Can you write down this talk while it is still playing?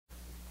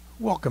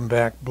Welcome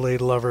back, blade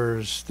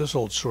lovers. This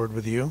old sword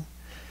with you.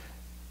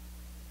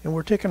 And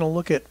we're taking a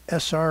look at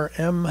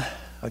SRM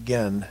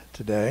again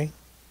today.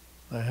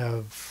 I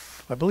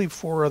have, I believe,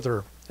 4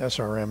 other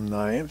SRM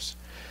knives.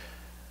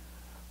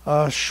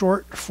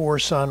 Short for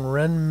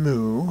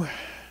Sanrenmu,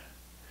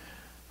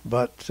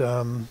 but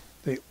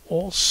they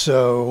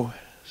also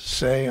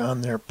say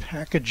on their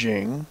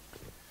packaging,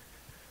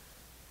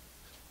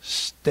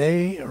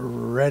 stay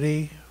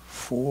ready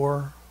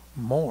for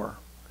more.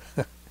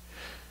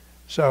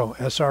 So,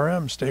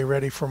 SRM, stay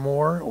ready for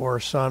more, or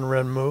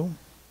Sanrenmu,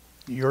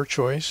 your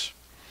choice.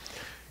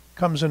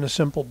 Comes in a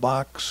simple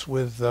box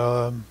with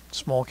a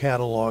small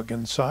catalog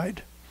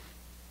inside.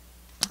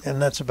 And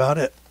that's about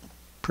it.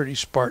 Pretty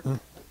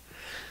Spartan.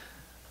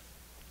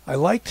 I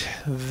liked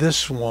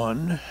this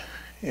one,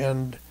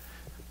 and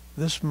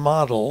this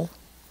model,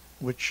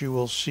 which you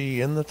will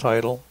see in the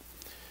title,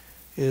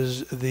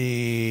 is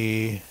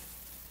the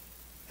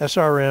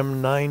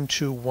SRM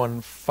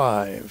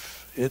 9215.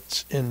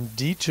 It's in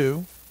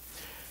D2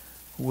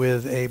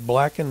 with a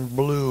black and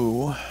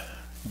blue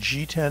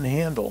G10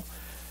 handle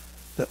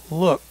that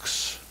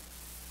looks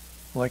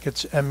like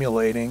it's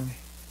emulating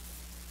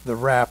the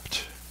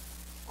wrapped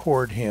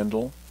cord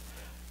handle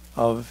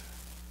of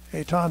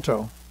a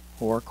Tonto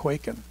or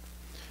Kwaiken.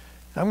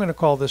 I'm going to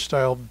call this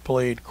style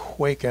blade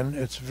Kwaiken.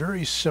 It's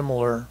very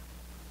similar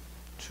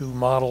to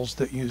models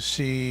that you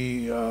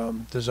see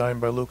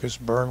designed by Lucas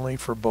Burnley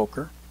for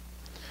Boker.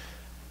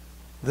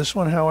 This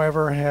one,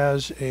 however,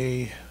 has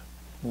a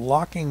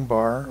locking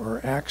bar or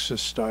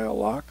axis style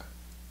lock.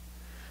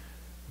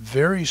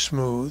 Very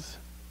smooth.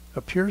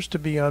 Appears to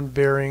be on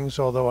bearings,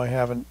 although I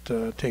haven't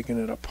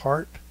taken it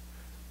apart.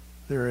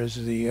 There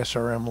is the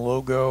SRM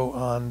logo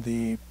on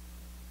the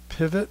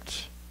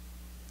pivot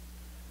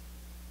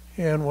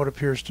and what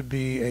appears to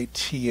be a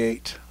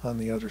T8 on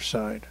the other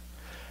side.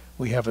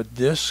 We have a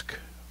disc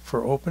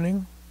for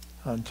opening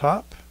on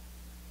top,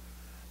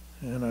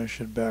 and I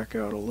should back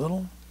out a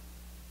little.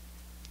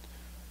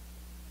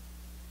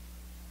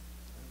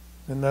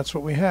 And that's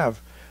what we have.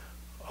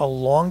 A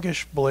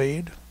longish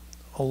blade,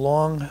 a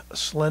long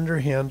slender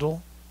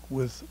handle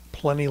with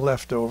plenty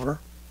left over.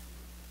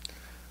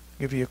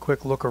 Give you a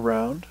quick look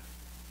around.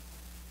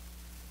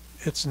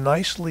 It's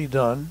nicely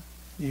done,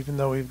 even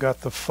though we've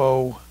got the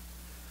faux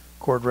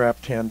cord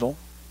wrapped handle,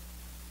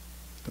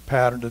 the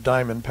pattern, the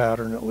diamond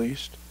pattern at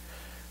least,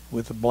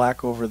 with the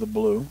black over the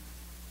blue.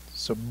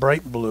 It's a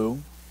bright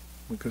blue,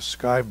 like a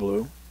sky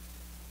blue.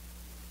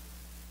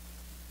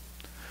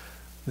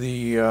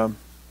 The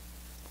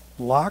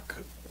lock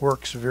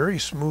works very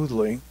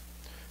smoothly.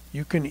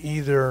 You can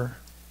either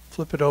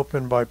flip it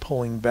open by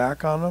pulling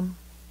back on them,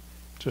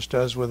 just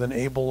as with an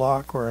able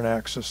lock or an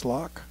axis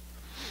lock.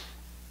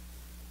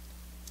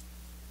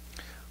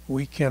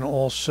 We can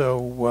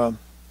also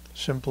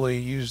simply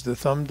use the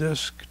thumb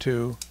disc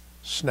to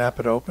snap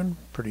it open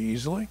pretty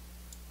easily.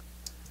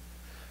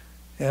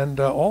 And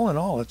all in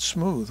all, it's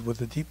smooth with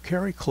a deep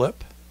carry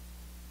clip.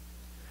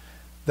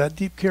 That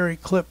deep carry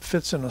clip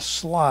fits in a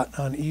slot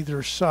on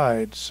either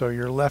side, so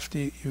you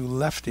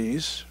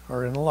lefties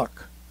are in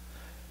luck.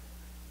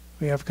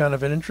 We have kind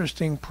of an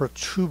interesting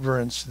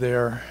protuberance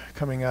there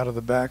coming out of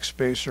the back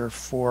spacer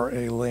for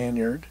a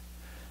lanyard.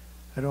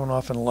 I don't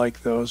often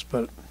like those,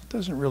 but it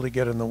doesn't really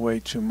get in the way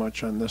too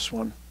much on this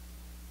one.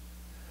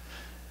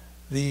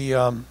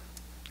 The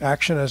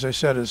action, as I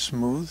said, is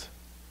smooth.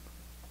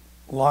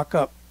 Lock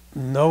up,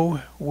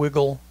 no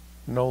wiggle,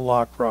 no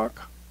lock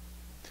rock.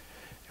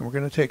 And we're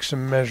going to take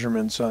some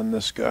measurements on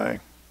this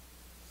guy.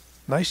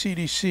 Nice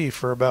EDC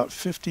for about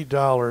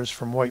 $50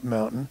 from White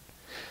Mountain,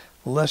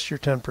 less your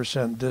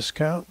 10%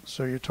 discount,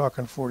 so you're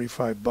talking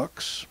 45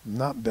 bucks.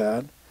 Not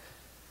bad.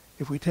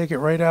 If we take it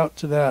right out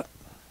to that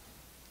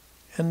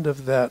end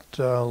of that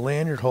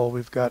lanyard hole,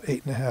 we've got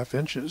 8.5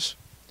 inches.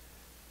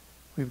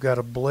 We've got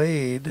a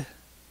blade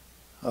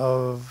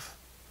of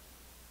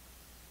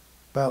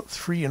about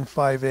 3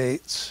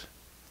 5/8,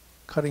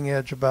 cutting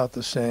edge about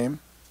the same.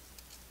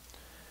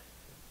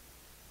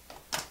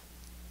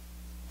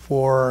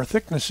 For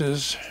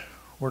thicknesses,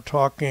 we're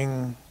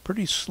talking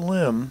pretty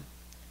slim,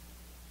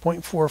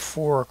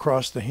 0.44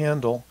 across the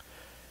handle,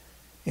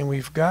 and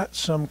we've got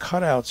some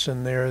cutouts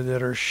in there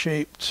that are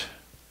shaped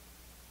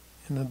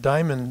in a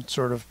diamond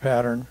sort of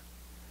pattern,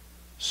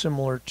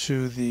 similar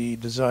to the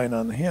design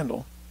on the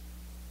handle.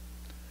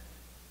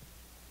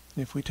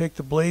 If we take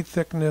the blade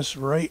thickness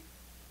right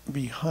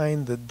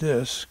behind the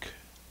disc,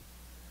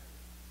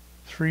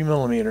 3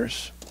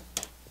 millimeters,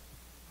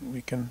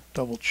 we can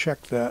double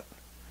check that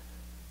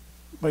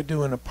by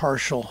doing a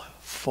partial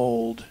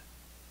fold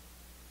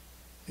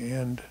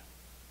and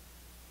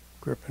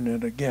gripping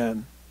it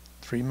again.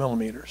 3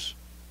 millimeters.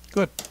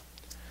 Good.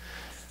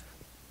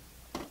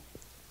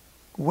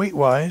 Weight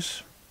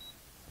wise,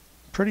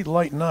 pretty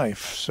light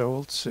knife, so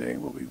let's see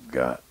what we've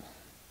got.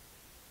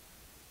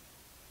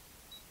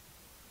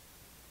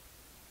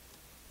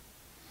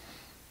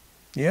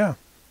 Yeah,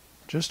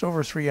 just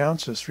over 3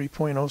 ounces,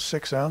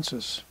 3.06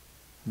 ounces.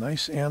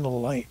 Nice and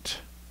light.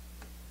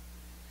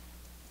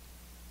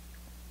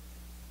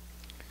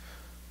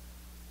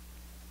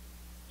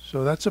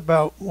 So that's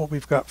about what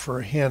we've got for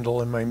a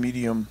handle in my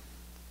medium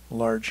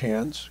large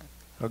hands.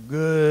 A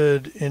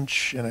good 1.5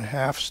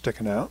 inches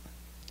sticking out.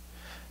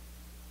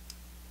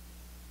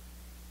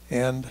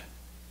 And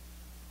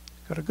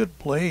got a good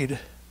blade.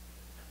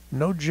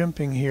 No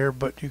jimping here,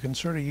 but you can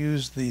sort of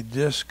use the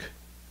disc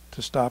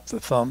to stop the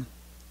thumb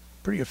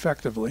pretty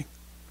effectively.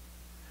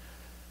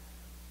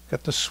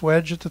 Got the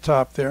swedge at the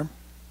top there.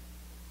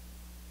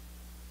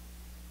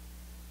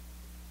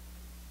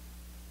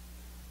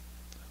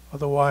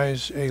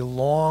 Otherwise, a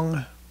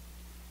long,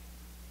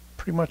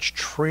 pretty much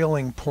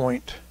trailing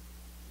point,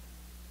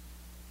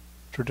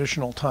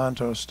 traditional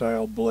Tonto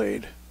style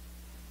blade.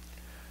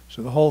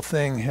 So the whole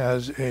thing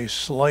has a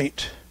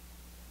slight,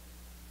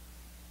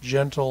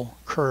 gentle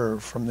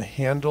curve from the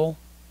handle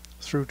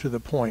through to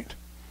the point.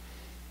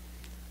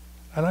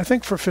 And I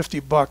think for 50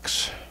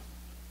 bucks,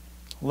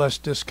 less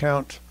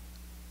discount,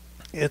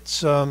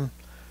 it's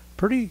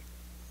pretty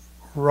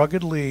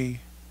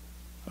ruggedly,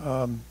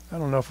 I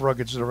don't know if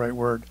rugged's the right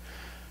word,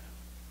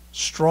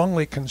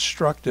 strongly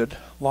constructed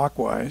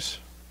lockwise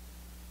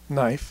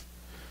knife.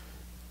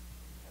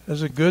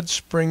 Has a good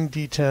spring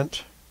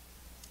detent.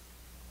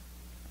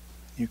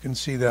 You can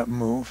see that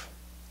move.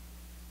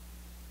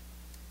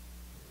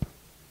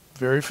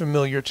 Very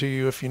familiar to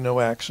you if you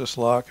know Axis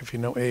lock, if you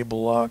know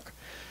Able lock,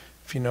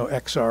 if you know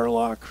XR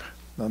lock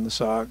on the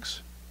SOGs.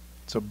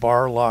 It's a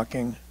bar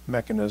locking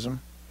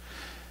mechanism.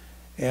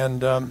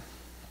 And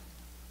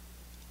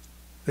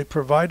they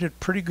provided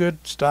pretty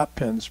good stop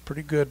pins,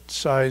 pretty good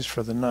size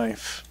for the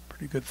knife,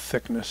 pretty good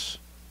thickness.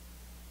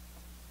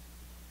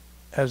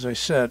 As I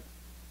said,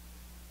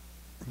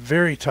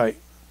 very tight.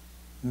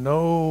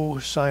 No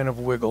sign of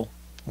wiggle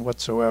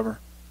whatsoever.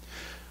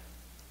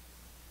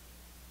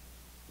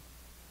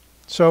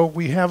 So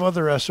we have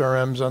other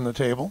SRMs on the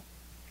table.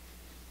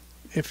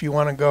 If you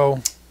want to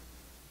go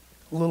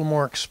a little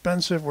more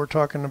expensive, we're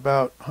talking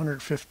about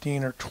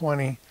 115 or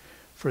 20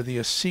 for the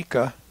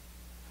Asika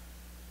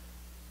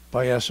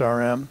by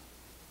SRM.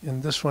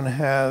 And this one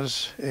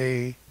has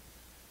a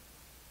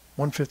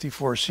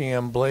 154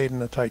 cm blade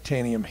and a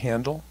titanium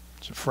handle.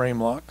 It's a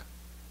frame lock.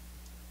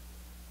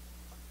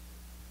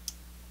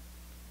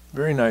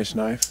 Very nice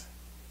knife.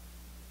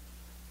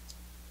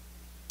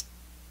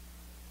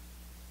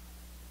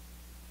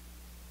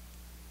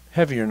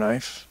 Heavier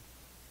knife.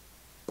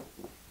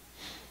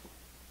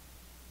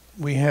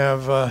 We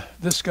have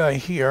this guy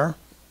here,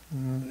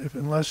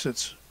 unless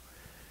it's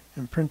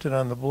imprinted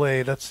on the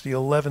blade, that's the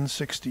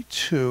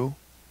 1162,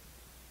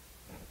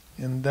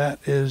 and that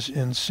is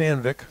in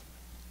Sandvik.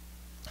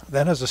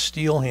 That has a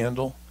steel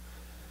handle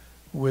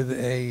with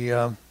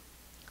a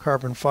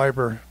carbon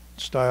fiber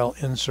style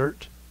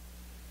insert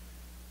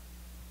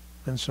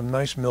and some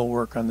nice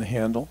millwork on the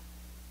handle.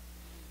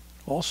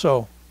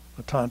 Also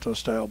a Tonto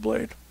style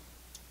blade.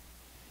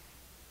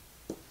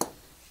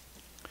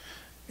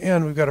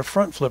 And we've got a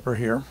front flipper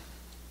here.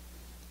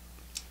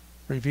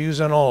 Reviews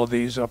on all of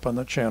these up on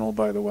the channel,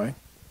 by the way.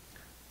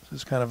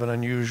 This is kind of an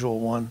unusual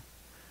one.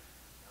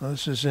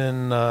 This is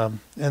in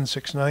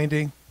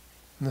N690, and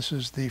this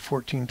is the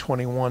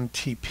 1421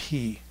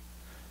 TP.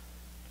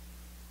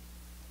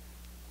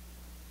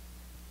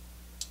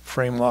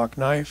 Frame lock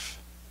knife,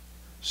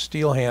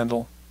 steel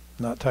handle,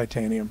 not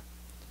titanium.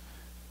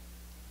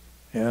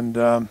 And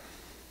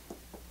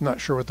not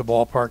sure what the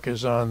ballpark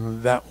is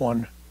on that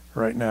one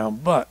right now,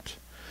 but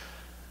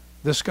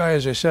this guy,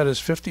 as I said, is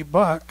 50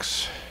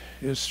 bucks,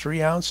 is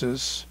 3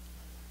 ounces,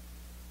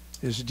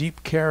 is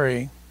deep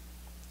carry,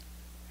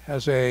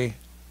 has a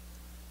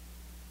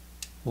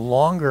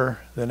longer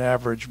than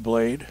average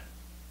blade,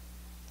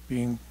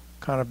 being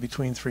kind of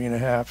between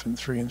 3.5 and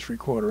 3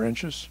 3/4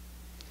 inches,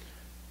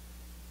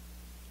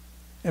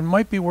 and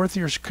might be worth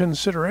your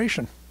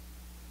consideration.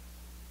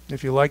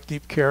 If you like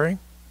deep carry,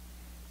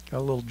 got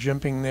a little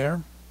jimping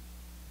there,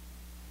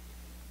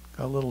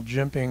 got a little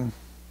jimping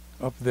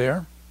up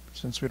there.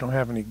 Since we don't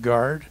have any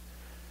guard,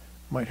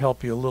 might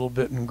help you a little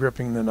bit in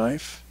gripping the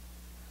knife.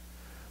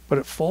 But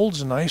it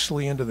folds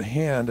nicely into the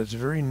hand. It's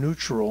very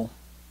neutral.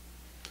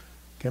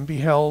 Can be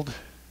held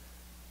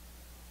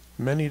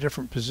many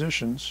different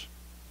positions.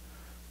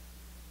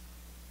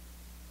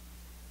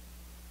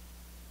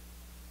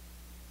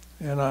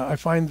 And I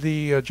find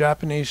the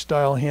Japanese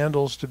style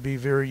handles to be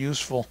very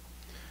useful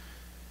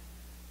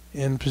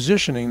in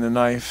positioning the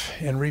knife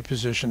and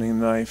repositioning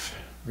the knife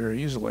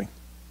very easily.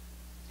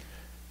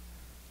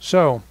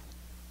 So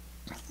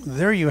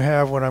there you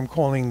have what I'm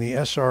calling the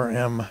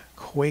SRM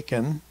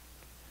Kwaiken,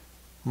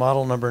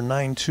 model number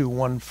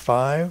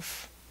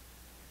 9215,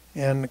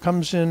 and it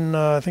comes in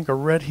I think a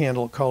red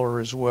handle color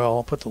as well.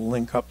 I'll put the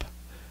link up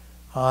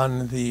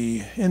in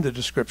the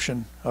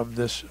description of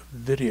this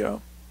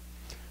video.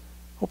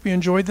 Hope you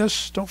enjoyed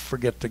this. Don't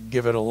forget to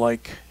give it a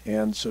like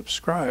and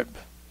subscribe.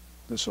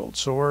 This Old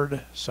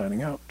Sword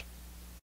signing out.